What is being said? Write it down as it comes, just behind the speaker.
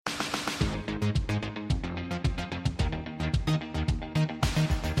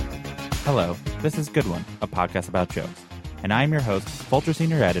Hello, this is Good One, a podcast about jokes, and I'm your host, Vulture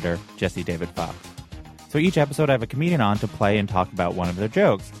Senior Editor, Jesse David Fox. So each episode I have a comedian on to play and talk about one of their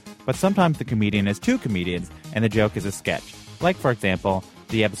jokes, but sometimes the comedian is two comedians and the joke is a sketch, like, for example,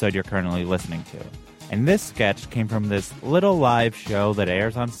 the episode you're currently listening to. And this sketch came from this little live show that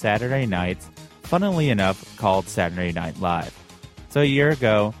airs on Saturday nights, funnily enough, called Saturday Night Live. So a year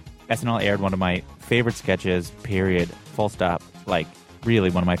ago, SNL aired one of my favorite sketches, period, full stop, like,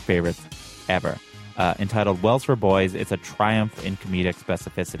 really one of my favorites ever, entitled Wells for Boys. It's a triumph in comedic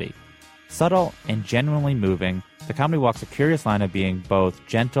specificity. Subtle and genuinely moving, the comedy walks a curious line of being both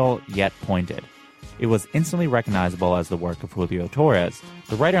gentle yet pointed. It was instantly recognizable as the work of Julio Torres,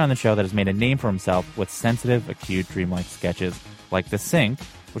 the writer on the show that has made a name for himself with sensitive, acute, dreamlike sketches like The Sink,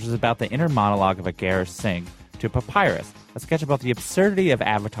 which is about the inner monologue of a garish sink, to Papyrus, a sketch about the absurdity of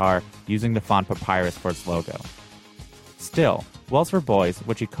Avatar using the font Papyrus for its logo. Still, Wells for Boys,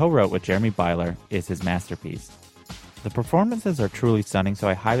 which he co-wrote with Jeremy Byler, is his masterpiece. The performances are truly stunning, so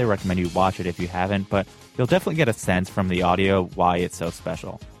I highly recommend you watch it if you haven't, but you'll definitely get a sense from the audio why it's so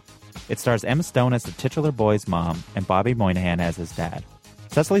special. It stars Emma Stone as the titular boy's mom and Bobby Moynihan as his dad.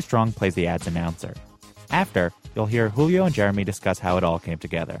 Cecily Strong plays the ad's announcer. After, you'll hear Julio and Jeremy discuss how it all came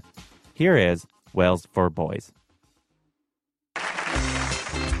together. Here is Wells for Boys.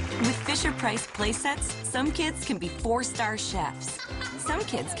 With Fisher-Price playsets, some kids can be 4-star chefs. Some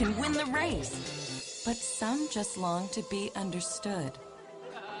kids can win the race. But some just long to be understood.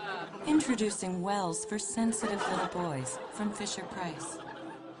 Introducing Wells for sensitive little boys from Fisher-Price.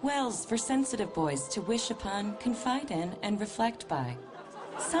 Wells for sensitive boys to wish upon, confide in, and reflect by.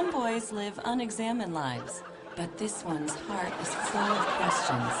 Some boys live unexamined lives, but this one's heart is full of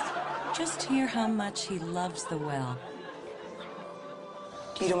questions. Just hear how much he loves the well.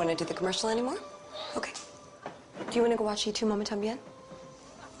 You don't want to do the commercial anymore? Okay. Do you want to go watch Y Tu Mamá También?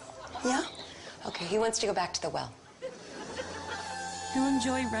 Yeah? Okay, he wants to go back to the well. He'll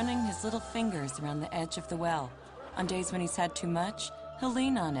enjoy running his little fingers around the edge of the well. On days when he's had too much, he'll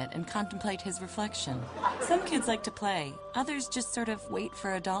lean on it and contemplate his reflection. Some kids like to play, others just sort of wait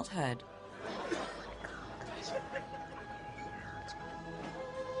for adulthood.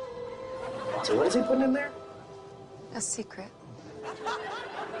 So what is he putting in there? A secret.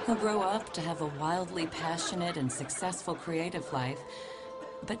 He'll grow up to have a wildly passionate and successful creative life,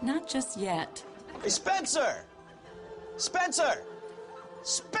 but not just yet. Hey, Spencer! Spencer!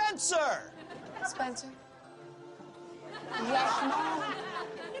 Spencer! Spencer? Yes, Mom?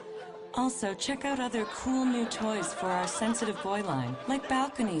 Also, check out other cool new toys for our sensitive boy line, like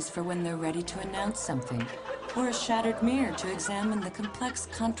balconies for when they're ready to announce something, or a shattered mirror to examine the complex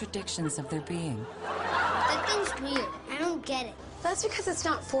contradictions of their being. That thing's weird. I don't get it. That's because it's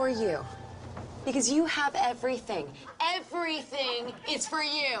not for you. Because you have everything. Everything is for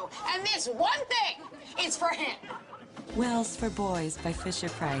you. And this one thing is for him. Wells for Boys by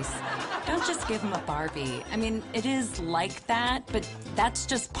Fisher-Price. Don't just give him a Barbie. I mean, it is like that, but that's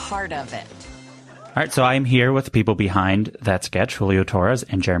just part of it. All right, so I'm here with the people behind that sketch, Julio Torres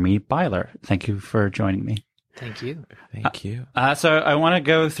and Jeremy Byler. Thank you for joining me. Thank you. Thank you. So I want to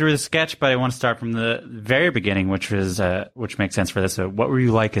go through the sketch, but I want to start from the very beginning, which makes sense for this. So what were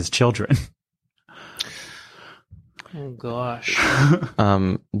you like as children? Oh, gosh.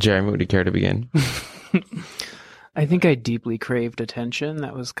 Jeremy, would you care to begin? I think I deeply craved attention.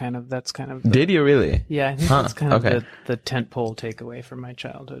 That's kind of. Did you really? Yeah, I think that's kind of the tentpole takeaway from my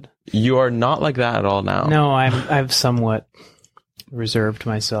childhood. You are not like that at all now. No, I've somewhat reserved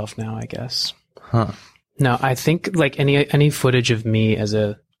myself now, I guess. Huh. No, I think like any footage of me as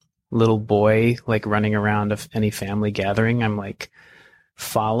a little boy, like running around any family gathering, I'm like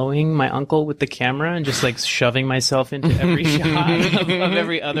following my uncle with the camera and just like shoving myself into every shot of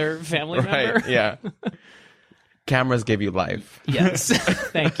every other family member. Right, yeah. Cameras give you life. Yes.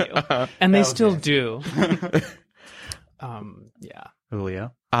 Thank you. And they still do. Yeah.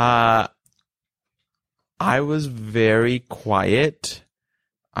 Julio? I was very quiet.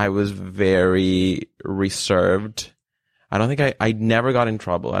 I was very reserved. I don't think I never got in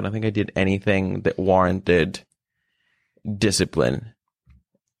trouble. I don't think I did anything that warranted discipline.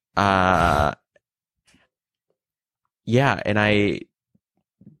 Yeah, and I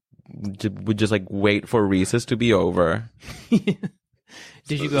would just like wait for recess to be over. Did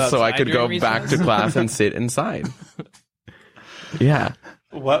you go outside so I could go during back recess? to class and sit inside? Yeah.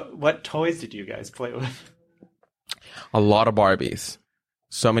 What toys did you guys play with? A lot of Barbies.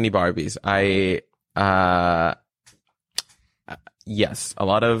 So many Barbies. Yes, a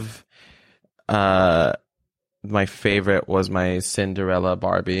lot of, my favorite was my Cinderella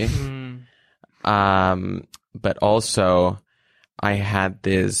Barbie. Mm. But also I had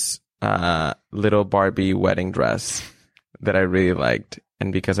this little Barbie wedding dress that I really liked.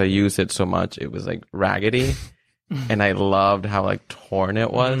 And because I used it so much, it was like raggedy. And I loved how like torn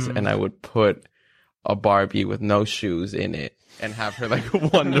it was. And I would put a Barbie with no shoes in it and have her like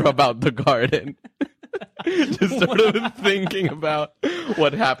wander about the garden. Just sort of thinking about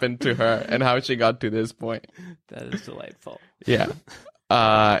what happened to her and how she got to this point. That is delightful. Yeah.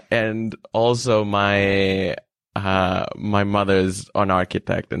 And also my mother's an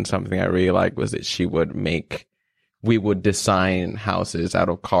architect, and something I really liked was that we would design houses out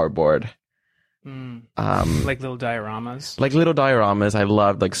of cardboard. Like little dioramas. Like little dioramas. I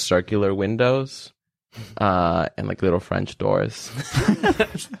loved like circular windows, and like little French doors.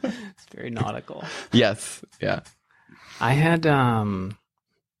 It's very nautical. Yes. Yeah. I had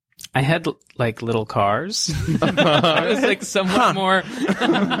like little cars. I was like somewhat more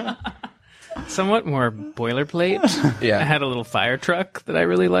boilerplate. Yeah. I had a little fire truck that I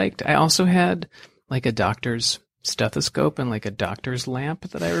really liked. I also had like a doctor's stethoscope and like a doctor's lamp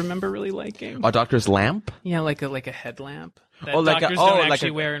that I remember really liking. A doctor's lamp? Yeah, like a headlamp. That Oh, like a- doctors oh, don't like actually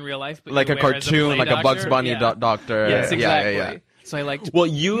a- wear in real life, but Like you a wear as cartoon, play like a Bugs doctor. Bunny Yeah. doctor. Yes, exactly. Yeah. So I liked. Well,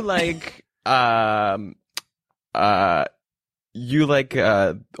 you like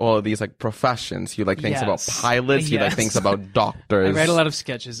all of these like professions. You like things about Yes. pilots. You like Yes. things about doctors. I write a lot of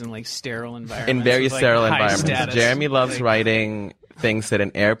sketches in like sterile environments. in very with, like, sterile high environments. status. Jeremy loves Like- writing things set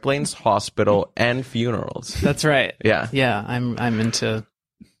in airplanes, hospital, and funerals. That's right. Yeah. Yeah, I'm into.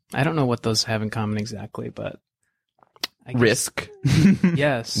 I don't know what those have in common exactly, but I guess, Risk,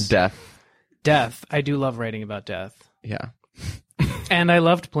 Yes, death. I do love writing about death, Yeah. and I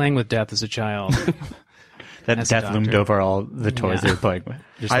loved playing with death as a child. That As a death loomed doctor. over all the toys Yeah. they were playing with.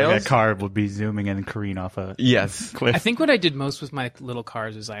 Just I like also- a car would be zooming and careening off a Yes. cliff. I think what I did most with my little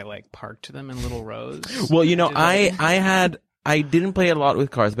cars is I like parked them in little rows. Well, you know, Did that. I didn't play a lot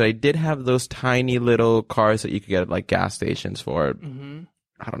with cars, but I did have those tiny little cars that you could get at like gas stations for. Mhm.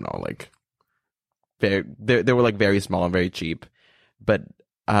 I don't know, like they were like very small and very cheap, but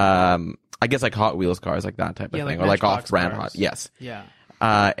I guess like Hot Wheels cars, like that type of Yeah, thing, like or like Matchbox off-brand cars. Hot. Yes. Yeah,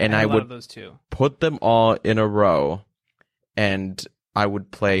 And I I had a lot would of those too. put them all in a row, and I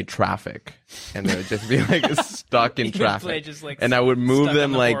would play traffic, and they would just be like stuck in You would traffic. play just, like, and I would move stuck them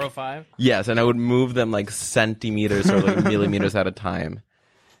on the like 405. yes, and I would move them like centimeters or like millimeters at a time.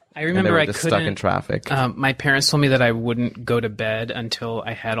 I And they remember were I just couldn't. stuck in traffic. My parents told me that I wouldn't go to bed until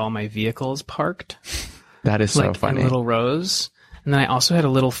I had all my vehicles parked, That is so like funny. in little rows. And then I also had a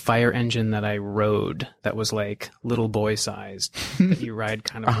little fire engine that I rode that was like little boy sized that you ride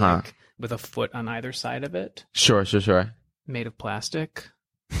kind of like with a foot on either side of it, Sure. made of plastic.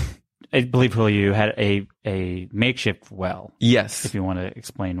 I believe you had a makeshift well. Yes. If you want to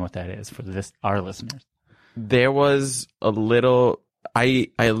explain what that is for our listeners. There was a little I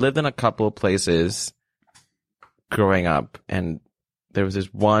lived in a couple of places growing up, and there was this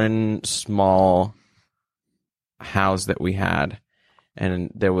one small house that we had,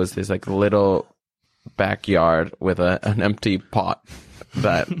 and there was this like little backyard with an empty pot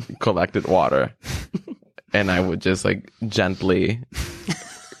that collected water, and I would just like gently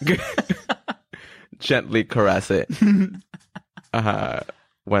caress it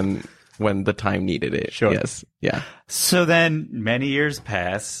when the time needed it. Sure. Yes. Yeah. So then many years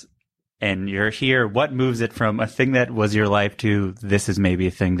pass and you're here. What moves it from a thing that was your life to this is maybe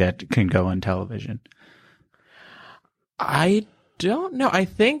a thing that can go on television? I don't know. I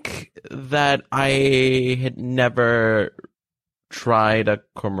think that I had never tried a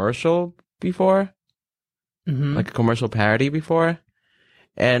commercial before, like a commercial parody before.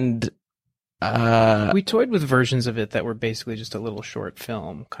 And We toyed with versions of it that were basically just a little short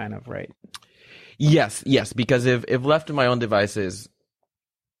film, kind of, right? yes, because if left to my own devices,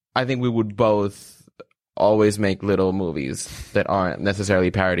 I think we would both always make little movies that aren't necessarily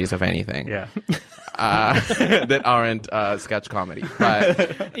parodies of anything. Yeah. That aren't sketch comedy.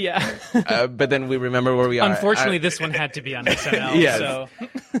 But, Yeah. but then we remember where we are. Unfortunately, this one had to be on SNL. Yes.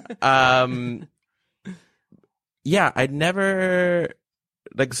 So Yeah, I'd never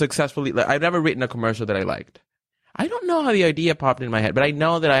successfully. I've never written a commercial that I liked. I don't know how the idea popped in my head, but I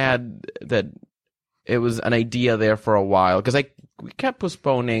know that it was an idea there for a while because we kept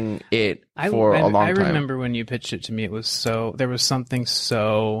postponing it for a long time. I remember when you pitched it to me, there was something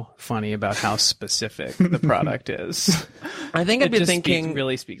so funny about how specific the product is. I think I'd It been just thinking.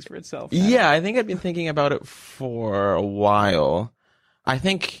 really speaks for itself. Yeah, I think I'd been thinking about it for a while. I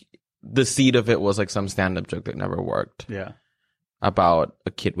think the seed of it was like some stand-up joke that never worked Yeah. about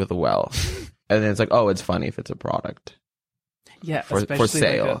a kid with a well. And then it's like, oh, it's funny if it's a product. Yeah, for especially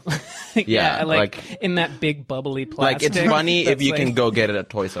sale. Like Yeah, like in that big bubbly Like, plastic. it's funny if that's you like- can go get it at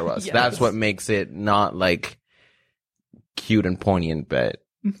Toys R Us. Yes. That's what makes it not like cute and poignant, but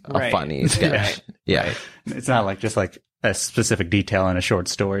a Right. funny sketch. Right. Yeah. Right. It's not like just like a specific detail in a short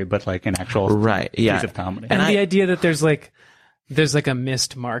story, but like an actual Right. Yeah. piece of comedy. And And the I- idea that there's like a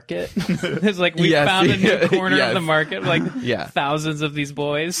missed market. There's like we Yes, found a new yeah, corner yes. of the market, like Yeah. thousands of these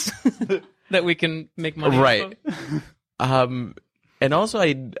boys that we can make money Right. off of. And also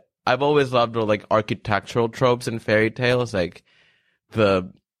I've always loved like architectural tropes in fairy tales, like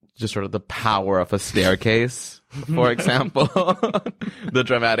just sort of the power of a staircase, for example, the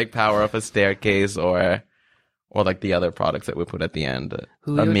dramatic power of a staircase, or like the other products that we put at the end, a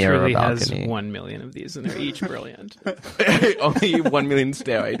Julio mirror, truly a has balcony. 1 million of these, and they're each brilliant. Only 1 million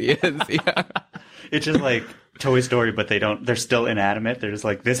stair ideas. Yeah. It's just like Toy Story, but they're still inanimate. They're just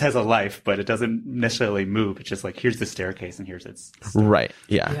like, this has a life, but it doesn't necessarily move. It's just like, here's the staircase and here's its. Right.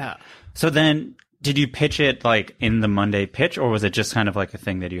 Yeah. Yeah. So then, did you pitch it like in the Monday pitch, or was it just kind of like a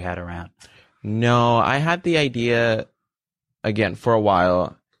thing that you had around? No, I had the idea again for a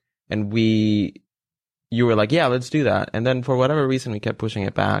while, and you were like, yeah, let's do that. And then for whatever reason, we kept pushing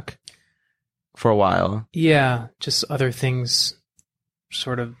it back for a while. Yeah, just other things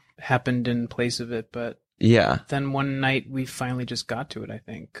sort of happened in place of it, but Yeah. then one night we finally just got to it, I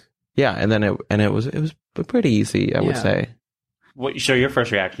think. Yeah. And then it was pretty easy, I would Yeah. say. So your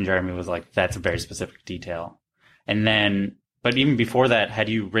first reaction, Jeremy, was like, that's a very specific detail. And then, but even before that, had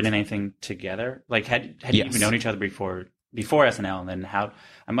you written anything together? Like, had you Yes. even known each other before SNL? And then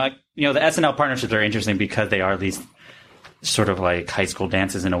I'm like, the SNL partnerships are interesting because they are these sort of like high school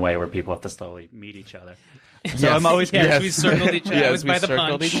dances in a way where people have to slowly meet each other. So I'm always Yes, curious. we circled each other. It was we by the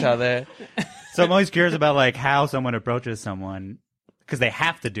circled punch. each other. So I'm always curious about like how someone approaches someone because they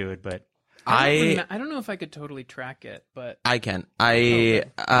have to do it, but I don't know if I could totally track it, but I can.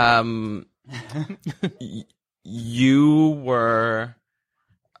 You were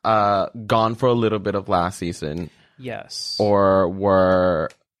gone for a little bit of last season, yes. or were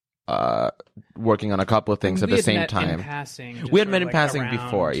working on a couple of things at We the had same met time. In passing, just We had sort met of in passing around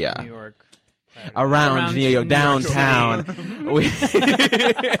before, yeah. New York. Around New York, New York downtown.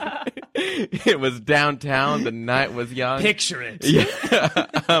 It was downtown. The night was young. Picture it.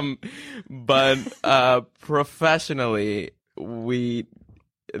 Yeah. But professionally,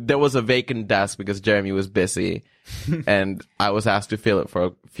 there was a vacant desk because Jeremy was busy, and I was asked to fill it for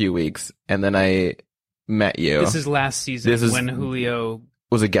a few weeks, and then I met you. This is last season This is- when Julio,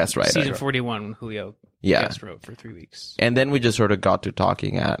 was a guest writer. season 41, when Julio Yeah. guest wrote for 3 weeks. And then we just sort of got to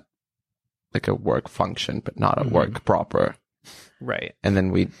talking at like a work function, but not a work proper. Right. And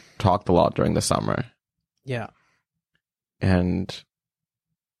then we talked a lot during the summer. Yeah. And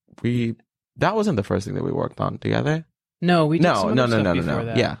that wasn't the first thing that we worked on together. No, we did No. some other stuff before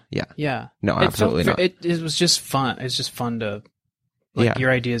that. Yeah. Yeah. No, absolutely not. It was just fun. It's just fun to, like, Yeah.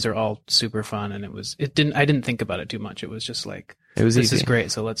 your ideas are all super fun, and I didn't think about it too much. It was just like, It was this easy. is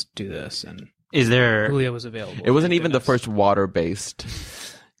great, so let's do this. And is there Julio was available. It wasn't thank even the goodness. first water-based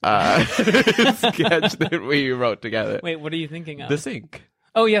sketch that we wrote together. Wait, what are you thinking of? The sink.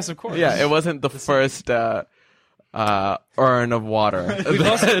 Oh, yes, of course. Yeah, it wasn't the first urn of water.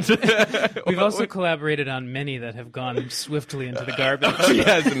 We've also collaborated on many that have gone swiftly into the garbage.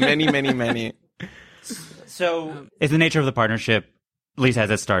 Yes, many. So, is the nature of the partnership, at least as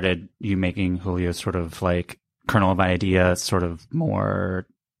it started, you making Julio sort of like kernel of idea, sort of more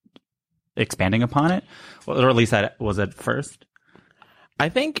expanding upon it, or at least that was at first? I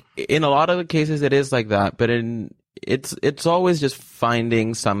think in a lot of the cases it is like that, but it's always just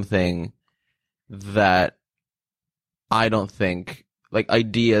finding something that I don't think, like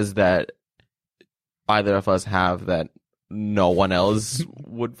ideas that either of us have that no one else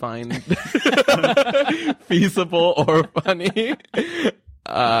would find feasible or funny,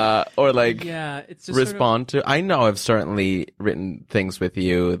 or like Yeah, it's just respond to. I know I've certainly written things with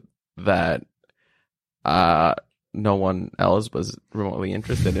you that no one else was remotely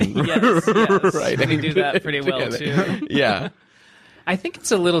interested in Yes, writing. we do that pretty well together. too. Yeah. I think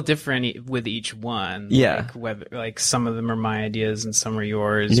it's a little different with each one. Yeah. Like whether like some of them are my ideas and some are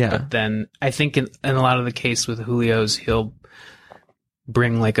yours. Yeah. But then I think in a lot of the case with Julio's, he'll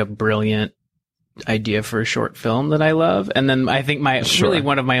bring like a brilliant idea for a short film that I love. And then I think really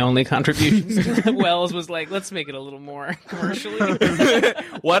one of my only contributions to Wells was like, let's make it a little more commercially.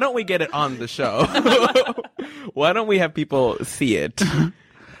 Why don't we get it on the show? Why don't we have people see it?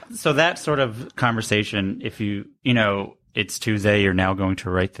 So that sort of conversation, if it's Tuesday, you're now going to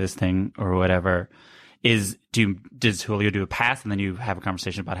write this thing or whatever, does Julio do a pass and then you have a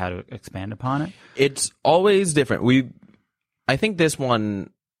conversation about how to expand upon it? It's always different. I think this one,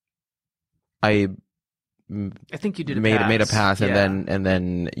 I think you did made a pass, and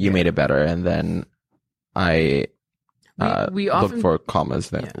then you made it better, and then I we often looked for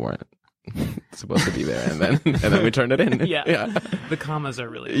commas that weren't supposed to be there, and then we turned it in. Yeah. The commas are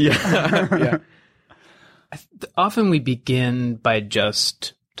really Yeah. Often we begin by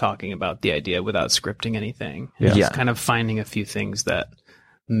just talking about the idea without scripting anything. Yeah. Just kind of finding a few things that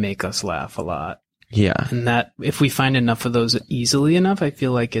make us laugh a lot. Yeah. And that if we find enough of those easily enough, I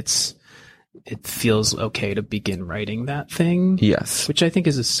feel like it feels okay to begin writing that thing. Yes. Which I think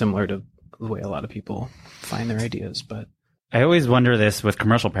is similar to the way a lot of people find their ideas, but I always wonder this with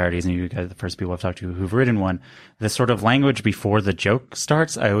commercial parodies, and you guys are the first people I've talked to who've written one. The sort of language before the joke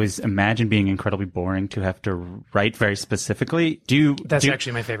starts, I always imagine being incredibly boring to have to write very specifically. That's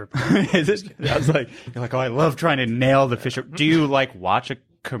actually my favorite part. Is it? I was like, you're like, oh, I love trying to nail the Fisher. Do you like watch a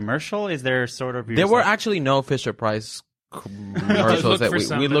commercial? Is there sort of there were actually no Fisher Price commercials that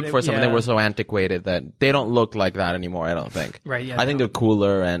we looked for some. They were so antiquated that they don't look like that anymore. I don't think. Right. Yeah. I think they're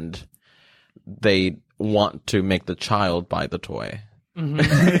cooler, and they want to make the child buy the toy. Mm-hmm.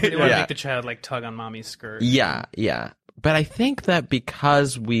 They want to make the child like tug on mommy's skirt. Yeah. But I think that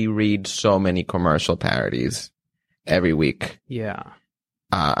because we read so many commercial parodies every week,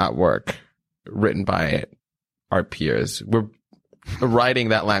 at work, written by our peers, we're writing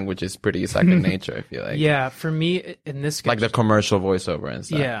that language is pretty second nature. I feel like. Yeah, for me in this sketch, like the commercial voiceover and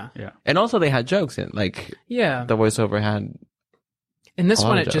stuff. Yeah. And also they had jokes in the voiceover had. In this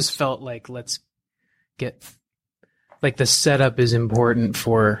one, it just felt like let's get like the setup is important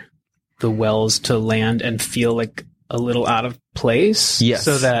for the Wells to land and feel like a little out of place. Yes.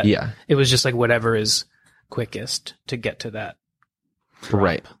 So that it was just like whatever is quickest to get to that. Drop.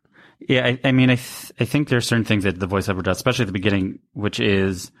 Right. Yeah, I mean, I think there are certain things that the voiceover does, especially at the beginning, which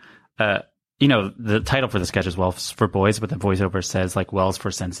is, the title for the sketch is Wells for Boys, but the voiceover says like Wells for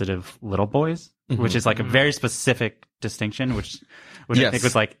sensitive little boys, which is like a very specific distinction, which I think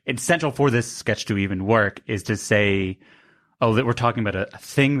was like essential for this sketch to even work, is to say, oh, that we're talking about a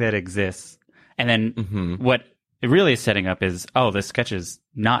thing that exists. And then what it really is setting up is, oh, this sketch is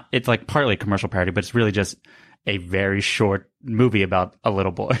not, it's like partly a commercial parody, but it's really just a very short movie about a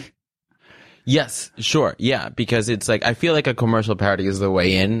little boy. Yes, sure. Yeah, because it's like, I feel like a commercial parody is the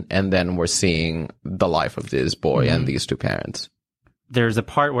way in, and then we're seeing the life of this boy and these two parents. There's a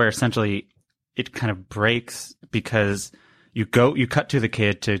part where essentially it kind of breaks because you cut to the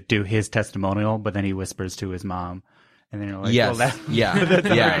kid to do his testimonial, but then he whispers to his mom. And then you're like, yes, well, that's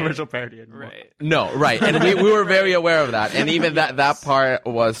not a commercial parody anymore. Right. No, right. And we were very aware of that. And even that part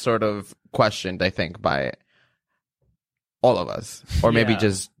was sort of questioned, I think, by all of us. Or maybe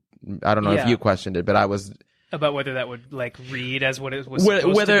just, I don't know if you questioned it, but I was... About whether that would, like, read as what it was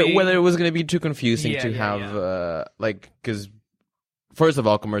supposed whether to be? Whether it was going to be too confusing to have, because... First of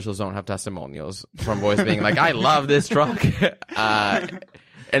all, commercials don't have testimonials from boys being like, I love this truck.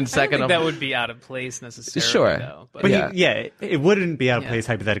 And second, that would be out of place necessarily. Sure. Though, but it wouldn't be out of place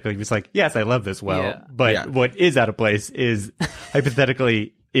hypothetically. He was like, yes, I love this well. Yeah. But what is out of place is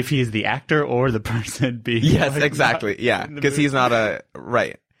hypothetically if he's the actor or the person being. Yes, like, exactly. Yeah. Because he's not a.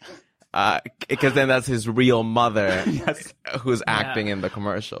 Right. Because then that's his real mother who's acting in the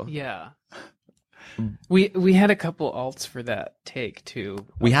commercial. Yeah. We had a couple alts for that take too.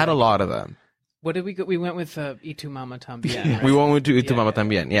 We had a lot of them. What did we go? We went with Y Tu Mama Tambien. Right? We went with Y Tu Mama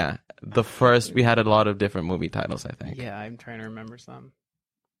Tambien. Yeah, the first we had a lot of different movie titles. I think. Yeah, I'm trying to remember some.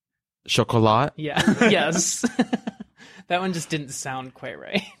 Chocolat. Yeah. Yes. That one just didn't sound quite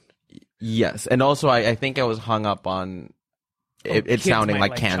right. Yes, and also I think I was hung up on it sounding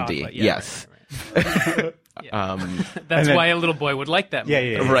like candy. Chocolate. Yeah, yes. Right. That's why a little boy would like that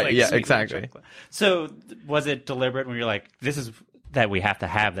movie. Yeah. Right. Like yeah. sweet Exactly. chocolate. So was it deliberate when you're like, this is that we have to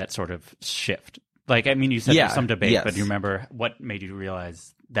have that sort of shift? Like, I mean, you said there's some debate, but do you remember what made you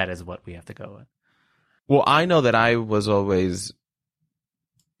realize that is what we have to go with? Well, I know that I was always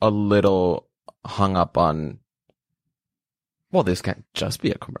a little hung up on, well, this can't just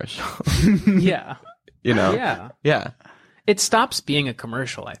be a commercial. Yeah. You know? Yeah. Yeah. It stops being a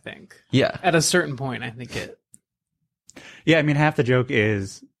commercial, I think. Yeah. At a certain point, I think it. Yeah, I mean, half the joke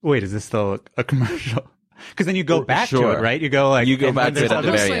is, wait, is this still a commercial? Because then you go back to it, right? You go like, you go back to it at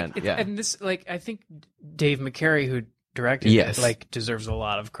the very end. Like, yeah. And this, like, I think Dave McCary, who directed it, like, deserves a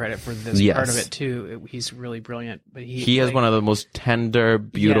lot of credit for this part of it too. He's really brilliant, but he has one of the most tender,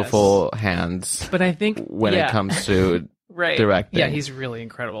 beautiful hands. But I think when it comes to directing, yeah, he's really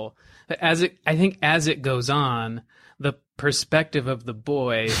incredible. But I think as it goes on, the perspective of the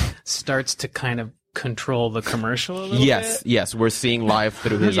boy starts to kind of control the commercial a little bit. Yes, we're seeing life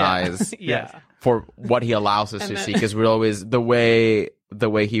through his eyes. Yeah. for what he allows us to see, because we're always the way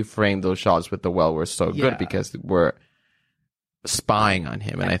he framed those shots with the well were so good because we're spying on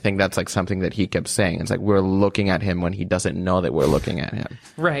him, and I think that's like something that he kept saying. It's like we're looking at him when he doesn't know that we're looking at him.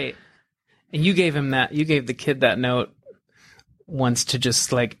 Right. And you gave the kid that note once to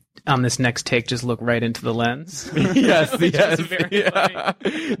just like on this next take, just look right into the lens. Yes, yes. Very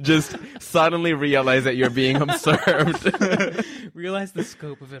funny. Just suddenly realize that you're being observed. Realize the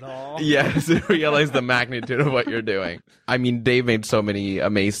scope of it all. Yes, realize the magnitude of what you're doing. I mean, Dave made so many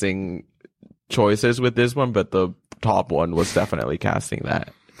amazing choices with this one, but the top one was definitely casting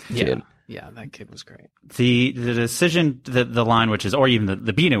that kid. Yeah, that kid was great. The decision, the line, which is, or even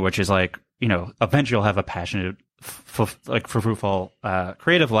the beat, which is like, you know, eventually you'll have a passionate, fruitful,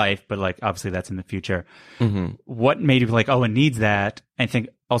 creative life, but like obviously that's in the future. Mm-hmm. What made you like, oh, it needs that? I think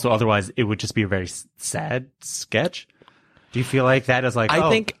also otherwise it would just be a very sad sketch. Do you feel like that is like? I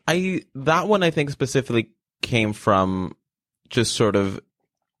think that one I think specifically came from just sort of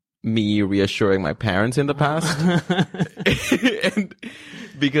me reassuring my parents in the past, and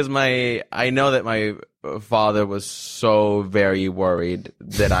because I know that my father was so very worried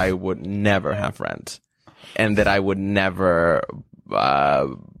that I would never have rent, and that I would never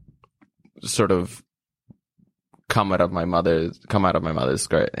sort of come out of my mother's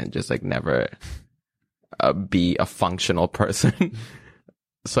skirt and just like never be a functional person.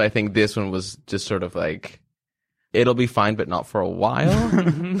 So I think this one was just sort of like, it'll be fine, but not for a while.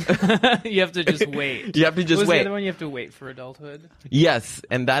 You have to just wait. You have to just wait. The other one, you have to wait for adulthood. Yes,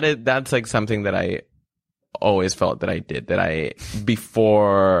 and that's like something that I always felt that I did. That I,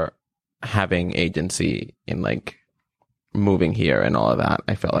 before having agency in like moving here and all of that,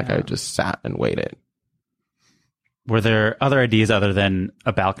 I felt like I just sat and waited. Were there other ideas other than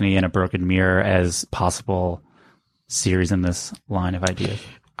a balcony and a broken mirror as possible series in this line of ideas?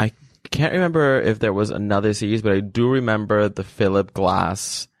 I can't remember if there was another series, but I do remember the Philip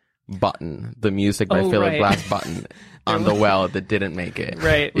Glass button, the music by Philip Glass button on the well that didn't make it.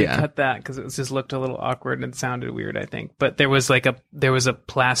 Right, we cut that because it just looked a little awkward and sounded weird, I think. But there was like a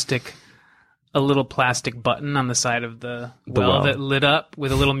little plastic button on the side of the well that lit up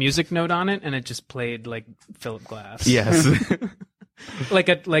with a little music note on it, and it just played like Philip Glass. Yes. like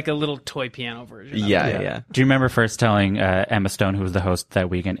a little toy piano version. Yeah. Do you remember first telling Emma Stone, who was the host that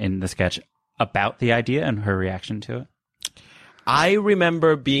weekend in the sketch, about the idea and her reaction to it? I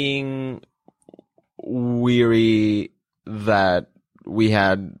remember being weary that we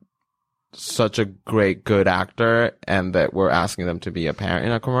had such a good actor and that we're asking them to be a parent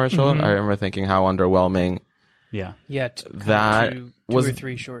in a commercial. Mm-hmm. I remember thinking how underwhelming that two was or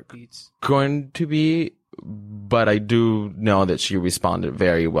three short beats going to be. But I do know that she responded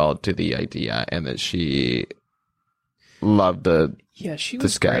very well to the idea and that she loved the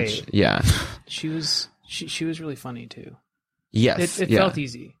sketch. Great. Yeah, she was really funny too. Yes, it felt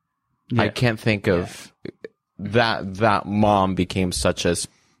easy. Yeah. I can't think of that mom became such a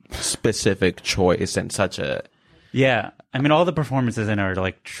specific choice and such a I mean, all the performances in it are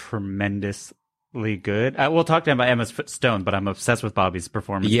like tremendously good. We'll talk to him about Emma Stone, but I'm obsessed with Bobby's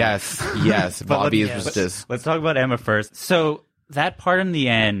performance. Yes. Bobby's was just... Let's talk about Emma first. So that part in the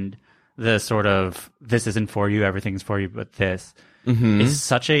end, the sort of, this isn't for you, everything's for you but this, is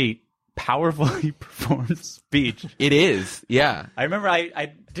such a powerfully performed speech. It is, yeah. I remember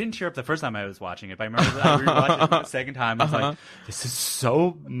I didn't cheer up the first time I was watching it, but I remember I rewatched it the second time. I was like, this is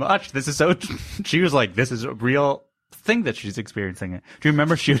so much. This is so... She was like, this is a real thing that she's experiencing it. Do you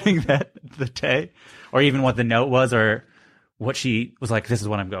remember shooting that the day? Or even what the note was, or what she was like, this is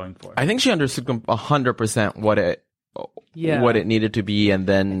what I'm going for? I think she understood 100% what it needed to be, and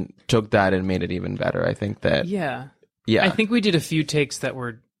then took that and made it even better. I think that... Yeah. I think we did a few takes that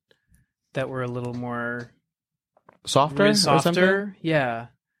were a little more... Softer or something? Yeah.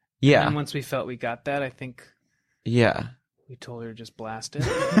 Yeah. And once we felt we got that, I think... Yeah. We told her to just blast it.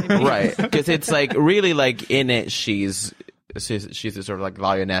 Right. Because it's like, really like in it, she's a sort of like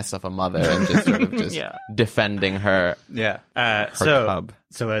lioness of a mother and just sort of just defending her. Yeah. Cub.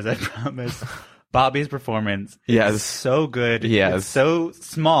 So as I promised, Bobby's performance is so good. Yes. It's so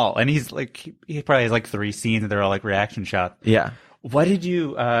small. And he's like, he probably has like 3 scenes and they're all like reaction shots. Yeah. What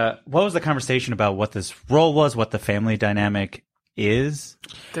was the conversation about what this role was, what the family dynamic is?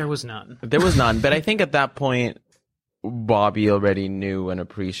 There was none. But I think at that point, Bobby already knew and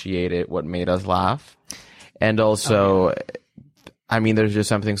appreciated what made us laugh. And also, I mean, there's just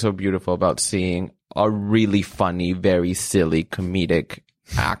something so beautiful about seeing a really funny, very silly, comedic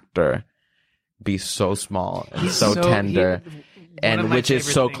actor be so small and so tender, and which is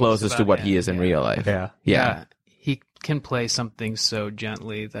so closest to what he is in real life. Yeah. can play something so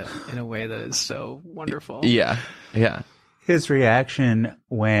gently that in a way that is so wonderful. Yeah. His reaction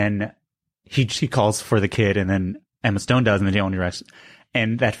when he calls for the kid and then Emma Stone does and then Jane reacts,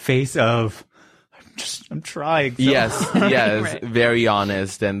 and that face of I'm trying. So Yes, hard. Right. very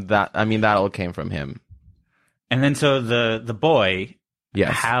honest, and that all came from him. And then so the boy.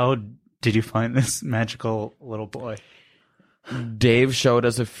 Yes. How did you find this magical little boy? Dave showed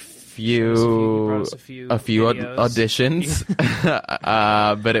us a few videos. auditions,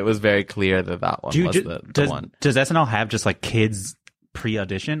 but it was very clear that one was the one. Does SNL have just like kids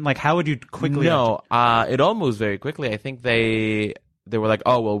pre-audition? Like, how would you quickly? No, it all moves very quickly. I think they were like,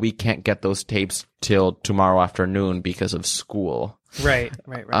 oh well, we can't get those tapes till tomorrow afternoon because of school. Right.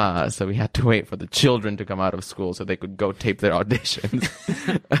 So we had to wait for the children to come out of school so they could go tape their auditions.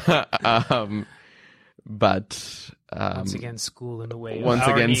 But once again, school in the way. Once of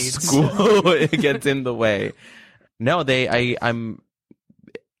our again, needs. school gets in the way. No, I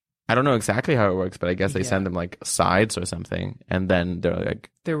don't know exactly how it works, but I guess they send them like sides or something, and then they're like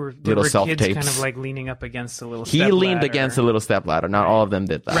There were little kids self-tapes. kind of like leaning up against a little. He step leaned ladder. against a little step ladder. Not all of them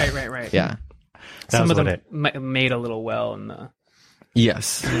did that. Right. Yeah. Some of was them made a little well in the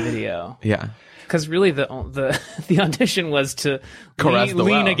Yes. video. Yeah. Because really, the audition was to Caress the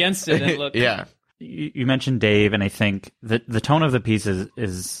lean well. against it and look. Yeah. You mentioned Dave, and I think the tone of the piece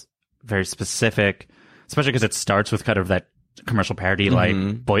is very specific, especially because it starts with kind of that commercial parody,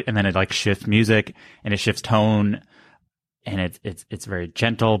 like boy, and then it like shifts music and it shifts tone, and it's very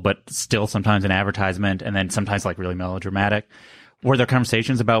gentle, but still sometimes an advertisement, and then sometimes like really melodramatic. Were there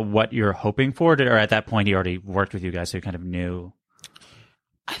conversations about what you're hoping for, or at that point he already worked with you guys, so you kind of knew?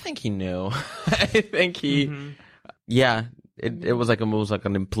 I think he knew. I think he. Yeah. It was like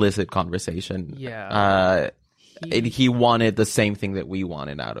an implicit conversation. Yeah. He wanted the same thing that we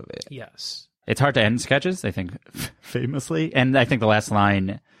wanted out of it. Yes. It's hard to end sketches, I think, famously. And I think the last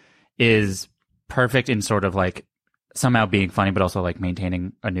line is perfect in sort of like somehow being funny, but also like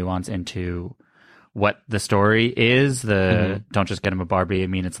maintaining a nuance into what the story is. Don't just get him a Barbie. I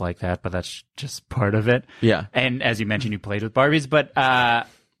mean, it's like that, but that's just part of it. Yeah. And as you mentioned, you played with Barbies, but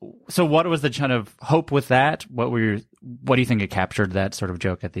so what was the kind of hope with that? What do you think it captured that sort of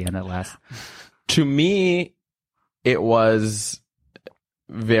joke at the end at last? To me, it was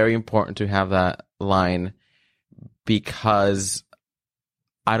very important to have that line because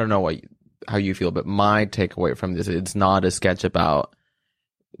I don't know how you feel, but my takeaway from this, it's not a sketch about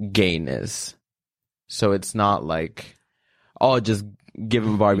gayness. So it's not like, oh, just give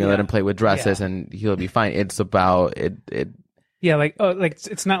him a Barbie and let him play with dresses and he'll be fine. It's about it. Yeah, like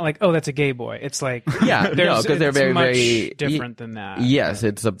it's not like that's a gay boy. It's like Yeah, no, because they're very much very different than that. Yes,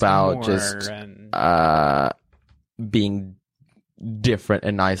 it's about more just and- being different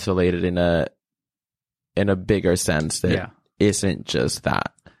and isolated in a bigger sense that isn't just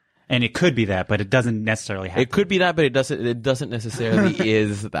that. And it could be that, but it doesn't necessarily have. It could be that, but it doesn't necessarily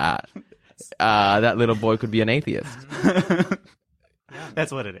is that. That little boy could be an atheist.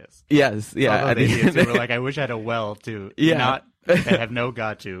 That's what it is. Yes, yeah. Although the idiots who were like, I wish I had a well to not and have no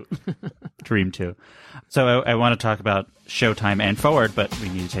God to dream to. So I want to talk about Showtime and Forward, but we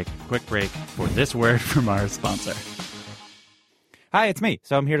need to take a quick break for this word from our sponsor. Hi, it's me.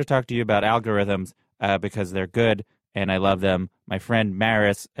 So I'm here to talk to you about algorithms because they're good and I love them. My friend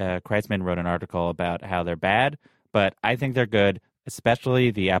Maris Kreitzman wrote an article about how they're bad, but I think they're good,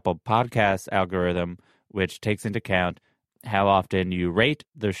 especially the Apple Podcast algorithm, which takes into account how often you rate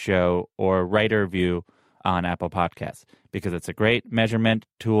the show or write a review on Apple Podcasts, because it's a great measurement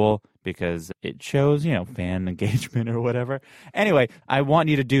tool, because it shows, fan engagement or whatever. Anyway, I want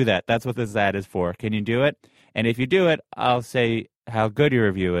you to do that. That's what this ad is for. Can you do it? And if you do it, I'll say how good your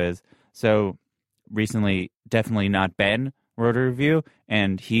review is. So recently, Definitely Not Ben wrote a review,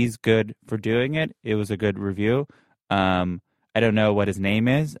 and he's good for doing it. It was a good review. I don't know what his name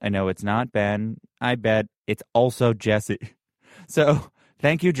is. I know it's not Ben. I bet it's also Jesse. So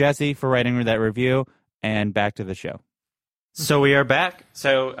thank you, Jesse, for writing that review, and back to the show. So we are back.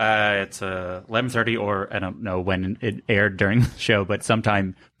 So it's 11:30, or I don't know when it aired during the show, but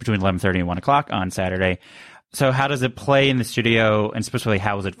sometime between 11:30 and 1 o'clock on Saturday. So how does it play in the studio, and specifically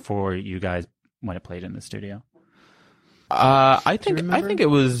how was it for you guys when it played in the studio? I think it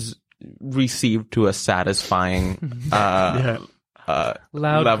was received to a satisfying loud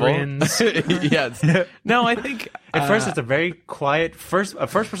level. grins. Yes. No, I think At first, it's a very quiet first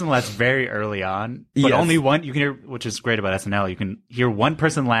person laughs very early on, but Yes. only one you can hear, which is great about SNL. You can hear one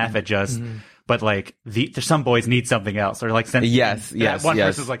person laugh at just, but like there's some boys need something else, or like Yes, one yes.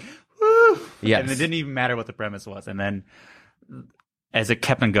 person's like, woo, Yes. and it didn't even matter what the premise was, and then as it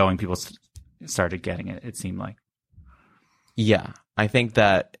kept on going, people started getting it. It seemed like. Yeah, I think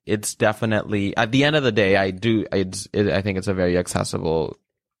that it's definitely, at the end of the day, I think it's a very accessible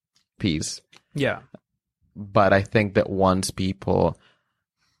piece. Yeah. But I think that once people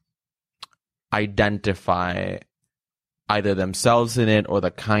identify either themselves in it or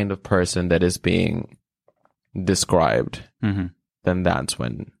the kind of person that is being described, then that's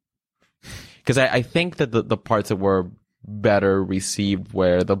when... Because I think that the parts that were better received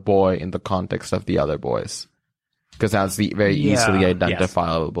were the boy in the context of the other boys. Because that's the very easily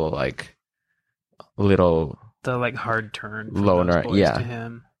identifiable, like, little... The, like, hard turn from loner, those boys to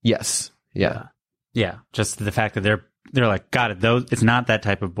him. Yes. Yeah. Yeah, just the fact that they're like, got it, it's not that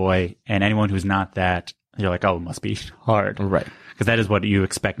type of boy, and anyone who's not that, you're like, oh, it must be hard. Right. Because that is what you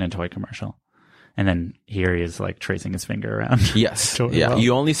expect in a toy commercial. And then here he is, like, tracing his finger around. Yes. Yeah. Well.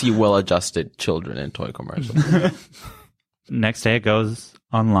 You only see well-adjusted children in toy commercials. Next day it goes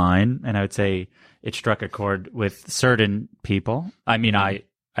online, and I would say it struck a chord with certain people. I mean, I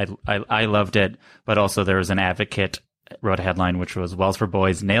loved it, but also there was an advocate wrote a headline which was Wells for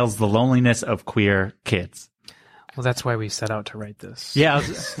Boys nails the loneliness of queer kids. Well, that's why we set out to write this. Yeah,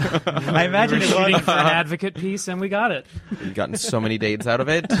 I imagine we were shooting for an advocate piece, and we got it. You've gotten so many dates out of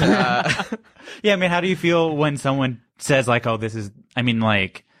it. Yeah, I mean, how do you feel when someone says, like, oh, this is, I mean,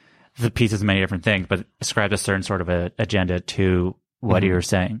 like, the piece is many different things, but ascribed a certain sort of a agenda to what you're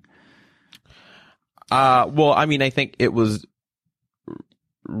saying? Well, I mean, I think it was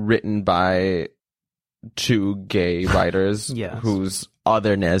written by two gay writers whose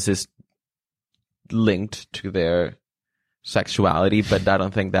otherness is linked to their sexuality, but I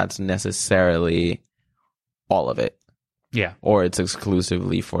don't think that's necessarily all of it. Yeah. Or it's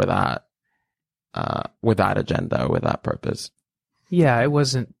exclusively for that, with that agenda, with that purpose. Yeah, it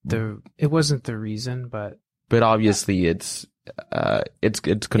wasn't the reason, but obviously it's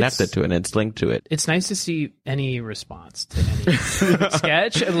connected to it and it's linked to it. It's nice to see any response to any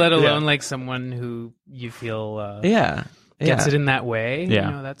sketch, let alone like someone who you feel gets it in that way. Yeah.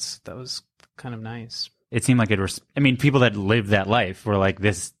 You know, that was kind of nice. It seemed like I mean, people that live that life were like,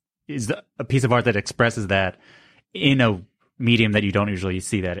 this is a piece of art that expresses that in a medium that you don't usually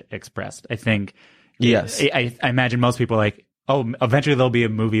see that expressed. I think, yes, I imagine most people are like, oh, eventually there'll be a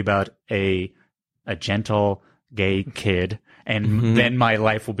movie about a gentle gay kid, and then my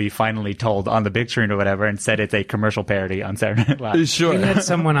life will be finally told on the big screen or whatever. Instead, it's a commercial parody on Saturday Night Live. Sure. We had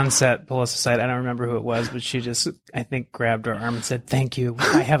someone on set pull us aside. I don't remember who it was, but she just, I think, grabbed her arm and said, "Thank you.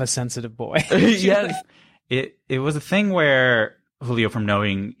 I have a sensitive boy." Yes. It was a thing where Julio, from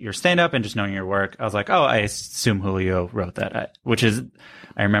knowing your stand-up and just knowing your work, I was like, oh, I assume Julio wrote that.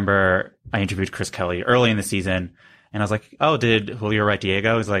 I remember I interviewed Chris Kelly early in the season, and I was like, oh, did Julio write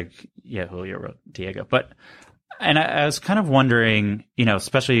Diego? He was like, yeah, Julio wrote Diego. And I was kind of wondering, you know,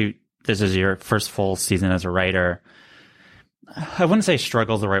 especially this is your first full season as a writer. I wouldn't say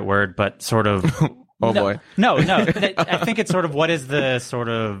struggle is the right word, but sort of. Boy. No. I think it's sort of, what is the sort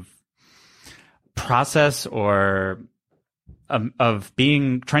of process or of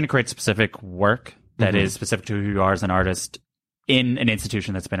trying to create specific work that is specific to who you are as an artist in an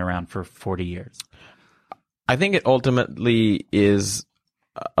institution that's been around for 40 years? I think it ultimately is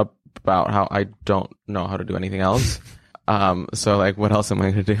about how I don't know how to do anything else. So like, what else am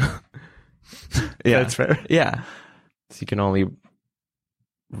I going to do? Yeah, that's fair. Yeah. So you can only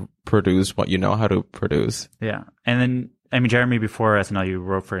produce what you know how to produce. Yeah. And then, I mean, Jeremy, before SNL, you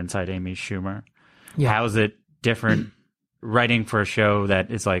wrote for Inside Amy Schumer. Yeah. How is it different writing for a show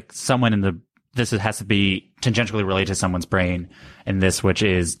that is like someone this has to be tangentially related to someone's brain, and this, which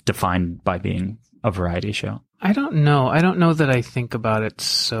is defined by being a variety show? I don't know. I don't know that I think about it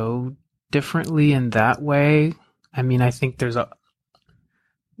so differently in that way. I mean, I think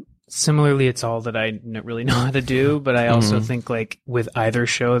similarly, it's all that I really know how to do, but I also think like with either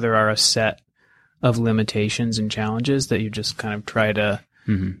show, there are a set of limitations and challenges that you just kind of try to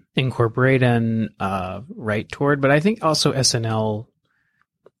incorporate and write toward. But I think also SNL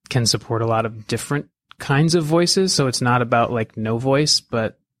can support a lot of different kinds of voices. So it's not about like no voice,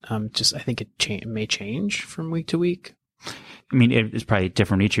 but just I think it may change from week to week. I mean, it's probably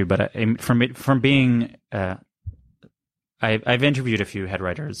different each year, but from being, I've interviewed a few head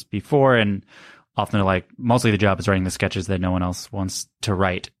writers before, and often they're like, mostly the job is writing the sketches that no one else wants to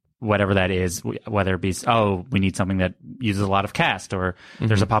write, whatever that is, whether it be, oh, we need something that uses a lot of cast, or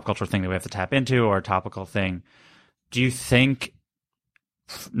there's a pop culture thing that we have to tap into, or a topical thing. Do you think,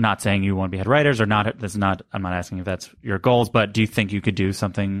 not saying you want to be head writers or not, I'm not asking if that's your goals, but do you think you could do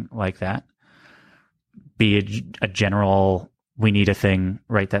something like that? Be a general, we need a thing,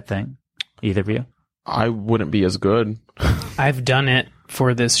 write that thing? Either of you? I wouldn't be as good. I've done it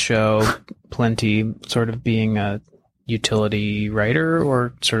for this show plenty, sort of being a utility writer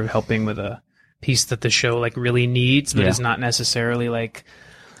or sort of helping with a piece that the show like really needs, but is not necessarily like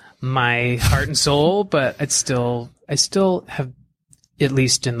my heart and soul. But I still have, at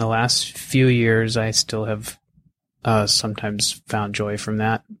least in the last few years, I still have sometimes found joy from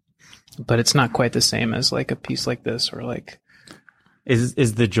that. But it's not quite the same as like a piece like this, or like.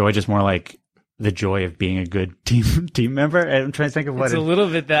 Is the joy just more like the joy of being a good team member? I'm trying to think of what it's a little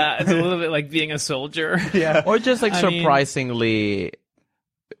bit that. It's a little bit like being a soldier. Yeah. Or just like surprisingly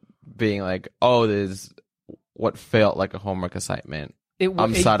being like, oh, this is what felt like a homework assignment.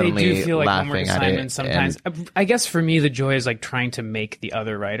 I'm suddenly they do feel like laughing homework at assignments it. sometimes. I guess for me, the joy is like trying to make the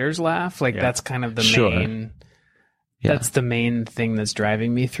other writers laugh. Like that's kind of the main. Yeah. That's the main thing that's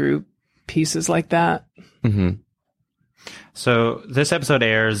driving me through pieces like that. Mm-hmm. So this episode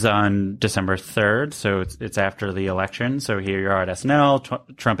airs on December 3rd, so it's after the election. So here you are at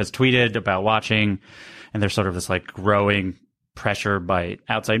SNL. Trump has tweeted about watching, and there's sort of this like growing pressure by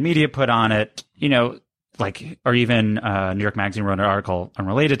outside media put on it. You know, like, or even New York Magazine wrote an article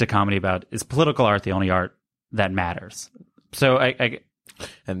unrelated to comedy about, is political art the only art that matters? So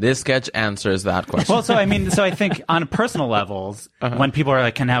and this sketch answers that question. Well, so I think on personal levels, when people are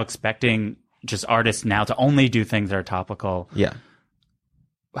like now expecting just artists now to only do things that are topical. Yeah.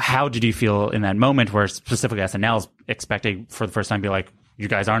 How did you feel in that moment where specifically SNL is expecting for the first time to be like, you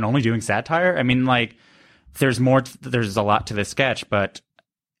guys aren't only doing satire? I mean, like, there's a lot to this sketch, but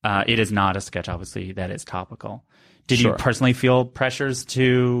it is not a sketch, obviously, that is topical. Did you personally feel pressures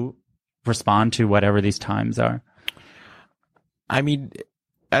to respond to whatever these times are? I mean,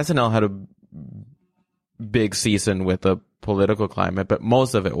 SNL had a big season with the political climate, but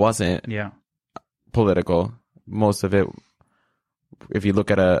most of it wasn't political. Most of it, if you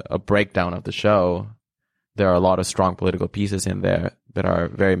look at a breakdown of the show, there are a lot of strong political pieces in there that are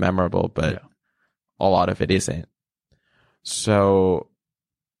very memorable, but a lot of it isn't. So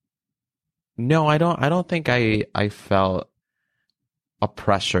no, I don't think I felt a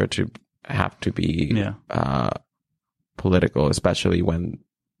pressure to have to be political, especially when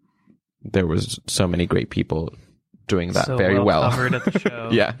there was so many great people doing that so very well. Covered at the show.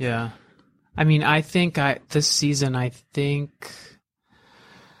 Yeah. I mean, I think this season, I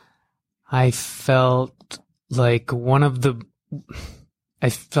felt like I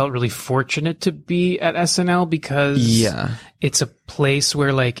felt really fortunate to be at SNL because it's a place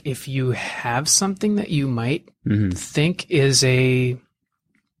where, like, if you have something that you might think is in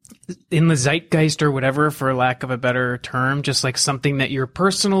the zeitgeist or whatever, for lack of a better term, just like something that you're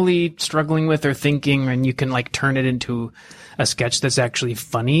personally struggling with or thinking, and you can like turn it into a sketch that's actually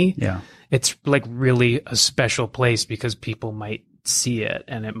funny. Yeah. It's like really a special place because people might see it,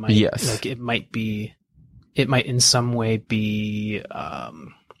 and it might it might in some way be,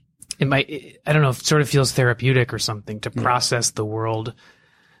 it might, I don't know, it sort of feels therapeutic or something to process the world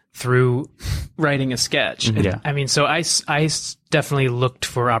through writing a sketch. Yeah. I mean, so I definitely looked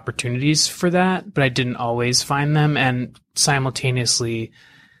for opportunities for that, but I didn't always find them. And simultaneously,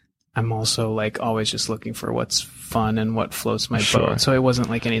 I'm also like always just looking for what's fun and what floats my boat. So it wasn't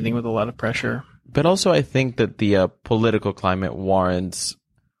like anything with a lot of pressure. But also I think that the political climate warrants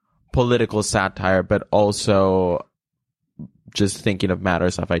political satire, but also just thinking of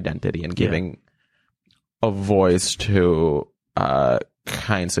matters of identity and giving a voice to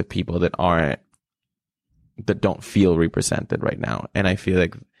kinds of people that don't feel represented right now. And I feel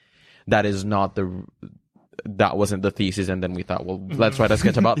like that wasn't the thesis, and then we thought, well, let's write a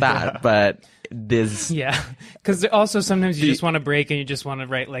sketch about that. But this because also sometimes you just want to break and you just want to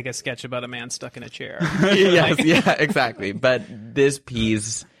write like a sketch about a man stuck in a chair. Exactly. But this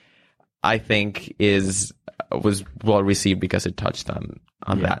piece, I think, was well received because it touched on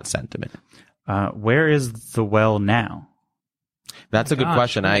that sentiment. Where is the well now? That's a good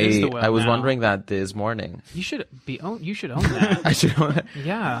question. I was wondering that this morning. You should own that. I should own it.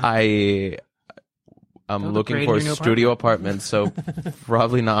 Yeah. I'm looking for studio apartments, so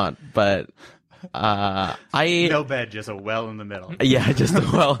probably not. But no bed, just a well in the middle. Yeah, just a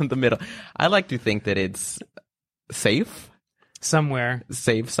well in the middle. I like to think that it's safe somewhere.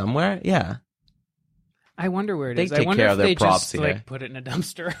 Yeah. I wonder where it is. They take care of their props just, here. Like, put it in a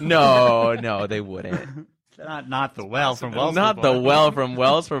dumpster. No, they wouldn't. Not the well from Wells. Not the well from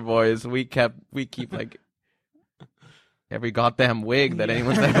Wells for Boys. We keep like every goddamn wig that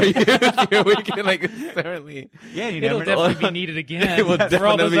anyone's ever used here. We can like apparently. Yeah, it'll definitely be needed again for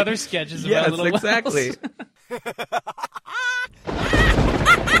all those other sketches. Yes, about little exactly.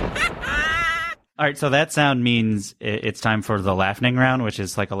 All right, so that sound means it's time for the laughing round, which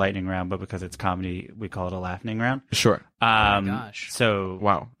is like a lightning round, but because it's comedy, we call it a laughing round. Sure. Gosh. So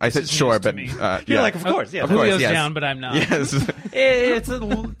Wow. I said is sure, news to but me. you're like, of course, yeah. Of course, Julio's yes. down, but I'm not. Yes.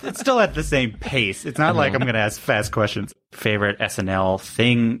 It's still at the same pace. It's not like I'm going to ask fast questions. Favorite SNL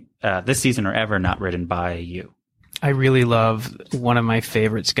thing this season or ever not written by you? I really love one of my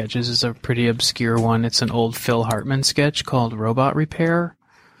favorite sketches is a pretty obscure one. It's an old Phil Hartman sketch called Robot Repair.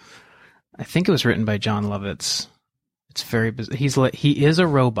 I think it was written by John Lovitz. It's very bizarre. He is a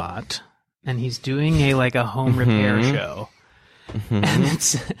robot and he's doing a home repair show.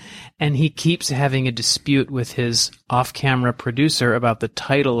 And he keeps having a dispute with his off-camera producer about the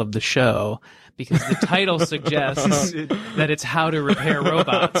title of the show because the title suggests that it's how to repair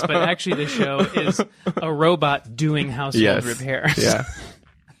robots, but actually the show is a robot doing household repairs. Yeah.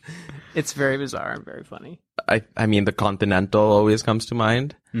 It's very bizarre and very funny. I mean, The Continental always comes to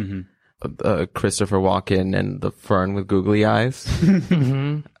mind. Mm-hmm. Christopher Walken and the fern with googly eyes.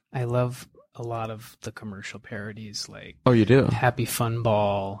 I love a lot of the commercial parodies like Oh, you do? Happy Fun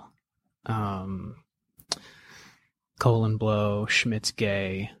Ball, Colon Blow, Schmidt's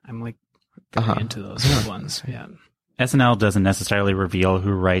Gay. I'm like very into those ones. Yeah. SNL doesn't necessarily reveal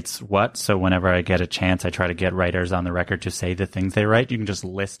who writes what, so whenever I get a chance, I try to get writers on the record to say the things they write. You can just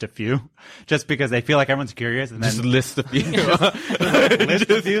list a few, just because they feel like everyone's curious, and then Just list a few. list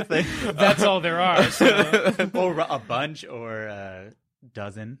a few things. That's all there are. So. Or a bunch, or a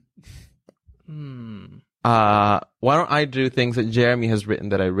dozen. Why don't I do things that Jeremy has written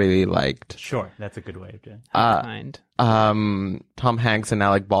that I really liked? Sure, that's a good way of doing it. Kind. Tom Hanks and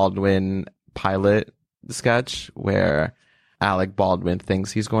Alec Baldwin pilot sketch where Alec Baldwin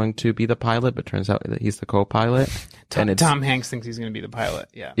thinks he's going to be the pilot, but turns out that he's the co-pilot. Tom Hanks thinks he's going to be the pilot.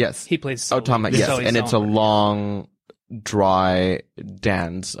 Yeah. Yes. He plays Sully. Tom Hanks. Yes, Sully and it's a Sullivan. long, dry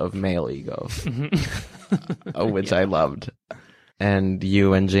dance of male ego, which I loved. And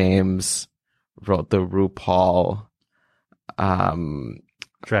you and James wrote the RuPaul.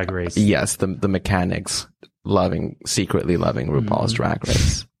 Drag Race. Yes, the mechanics secretly loving RuPaul's Drag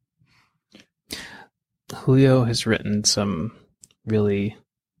Race. Julio has written some really.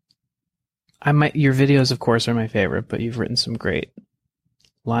 Your videos, of course, are my favorite, but you've written some great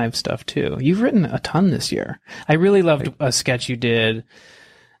live stuff too. You've written a ton this year. I really loved a sketch you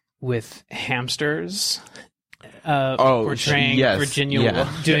with hamsters. Portraying yes, Virginia, yeah.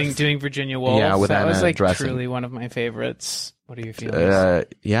 doing Virginia Woolf. Yeah, with that was Anna like dressing. truly one of my favorites. What are your feelings?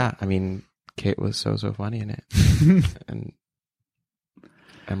 Yeah, I mean, Kate was so funny in it, and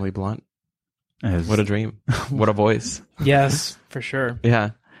Emily Blunt. What a dream! What a voice! Yes, for sure.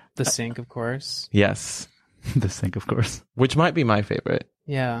 Yeah. The Sink, of course. Yes. The sink, of course. Which might be my favorite.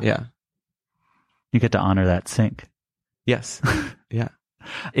 Yeah. Yeah. You get to honor that sink. Yes. Yeah.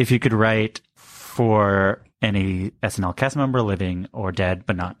 If you could write for any SNL cast member, living or dead,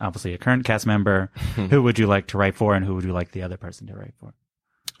 but not obviously a current cast member, who would you like to write for, and who would you like the other person to write for?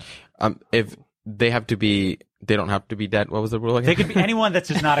 If they have to be, they don't have to be dead. What was the rule again? They could be anyone that's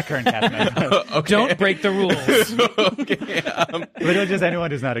just not a current cast member. Okay. Don't break the rules. Okay. Literally just anyone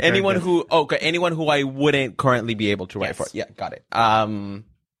who's not a current Anyone cast. anyone who I wouldn't currently be able to write Yes. for. Yeah, got it.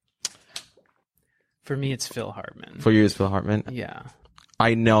 For me, it's Phil Hartman. For you is Phil Hartman. Yeah.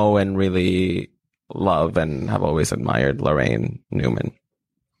 I know and really love and have always admired Lorraine Newman.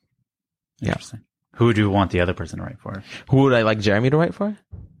 Yeah. Interesting. Who would you want the other person to write for? Who would I like Jeremy to write for?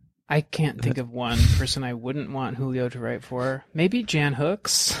 I can't think of one person I wouldn't want Julio to write for. Maybe Jan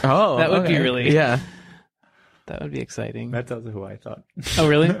Hooks. Oh, That would be really- Yeah. That would be exciting. That tells you who I thought. Oh,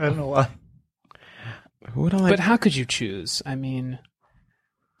 really? I don't know why. Who would I like? But how could you choose? I mean,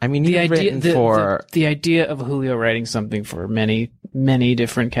 you've the idea written for... the idea of Julio writing something for many, many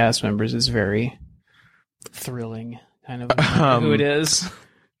different cast members is very thrilling. Kind of no matter who it is.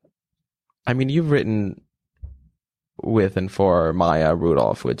 you've written with and for Maya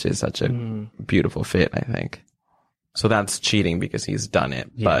Rudolph, which is such a beautiful fit, I think. So that's cheating because he's done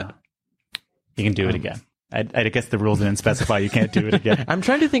it. Yeah. But You can do it again. I guess the rules didn't specify you can't do it again. I'm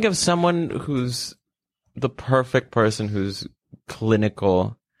trying to think of someone who's the perfect person who's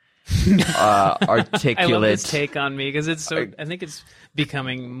clinical, articulate. I love this take on me because it's so. I think it's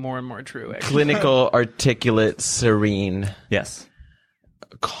becoming more and more true. Actually. Clinical, articulate, serene, Yes.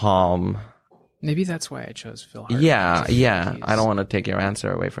 calm. Maybe that's why I chose Phil Hartman. Yeah. He's- I don't want to take your answer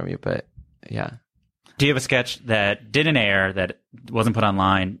away from you, but yeah. Do you have a sketch that didn't air, that wasn't put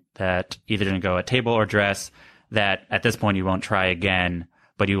online, that either didn't go at table or dress, that at this point you won't try again,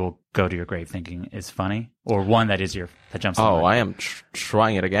 but you will go to your grave thinking is funny? Or one that is that jumps on Oh, I am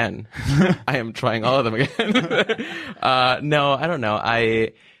trying it again. I am trying all of them again. No, I don't know.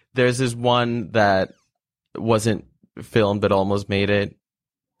 There's this one that wasn't filmed but almost made it.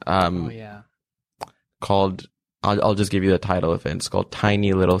 Oh yeah. Called, I'll just give you the title of it. It's called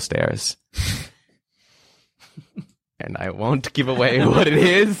Tiny Little Stairs. And I won't give away what it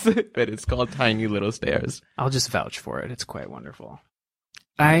is, but it's called Tiny Little Stairs. I'll just vouch for it. It's quite wonderful.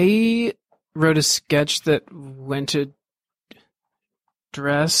 I wrote a sketch that went to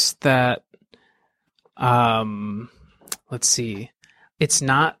dress that, let's see. It's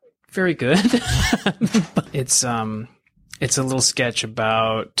not very good. But it's a little sketch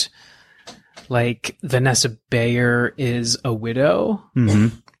about, like, Vanessa Bayer is a widow,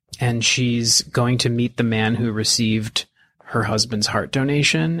 and she's going to meet the man who received her husband's heart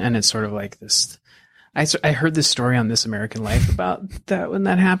donation, and it's sort of like this. I heard this story on This American Life about that when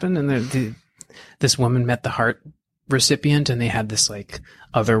that happened, and this woman met the heart recipient, and they had this like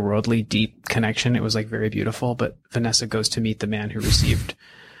otherworldly deep connection. It was like very beautiful, but Vanessa goes to meet the man who received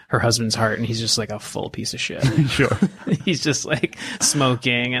her husband's heart, and he's just like a full piece of shit. Sure. He's just like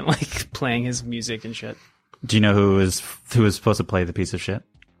smoking and like playing his music and shit. Do you know who was supposed to play the piece of shit?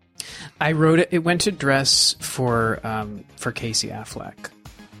 I wrote it. It went to dress for Casey Affleck,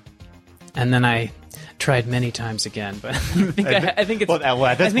 and then I tried many times again, but I think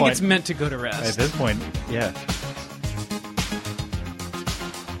it's meant to go to rest. At this point, yeah.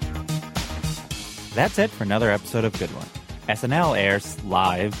 That's it for another episode of Good One. SNL airs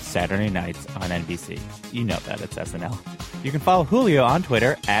live Saturday nights on NBC. You know that, it's SNL. You can follow Julio on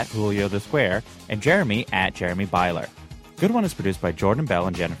Twitter at Julio the Square and Jeremy at Jeremy Byler. Good One is produced by Jordan Bell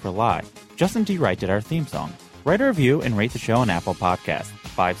and Jennifer Lai. Justin D. Wright did our theme song. Write a review and rate the show on Apple Podcasts.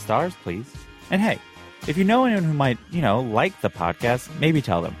 5 stars, please. And hey, if you know anyone who might, like the podcast, maybe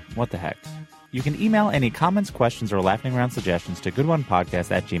tell them. What the heck? You can email any comments, questions, or laughing around suggestions to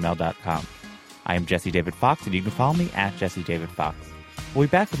goodonepodcast@gmail.com. I am Jesse David Fox, and you can follow me at Jesse David Fox. We'll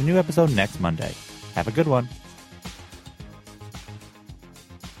be back with a new episode next Monday. Have a good one.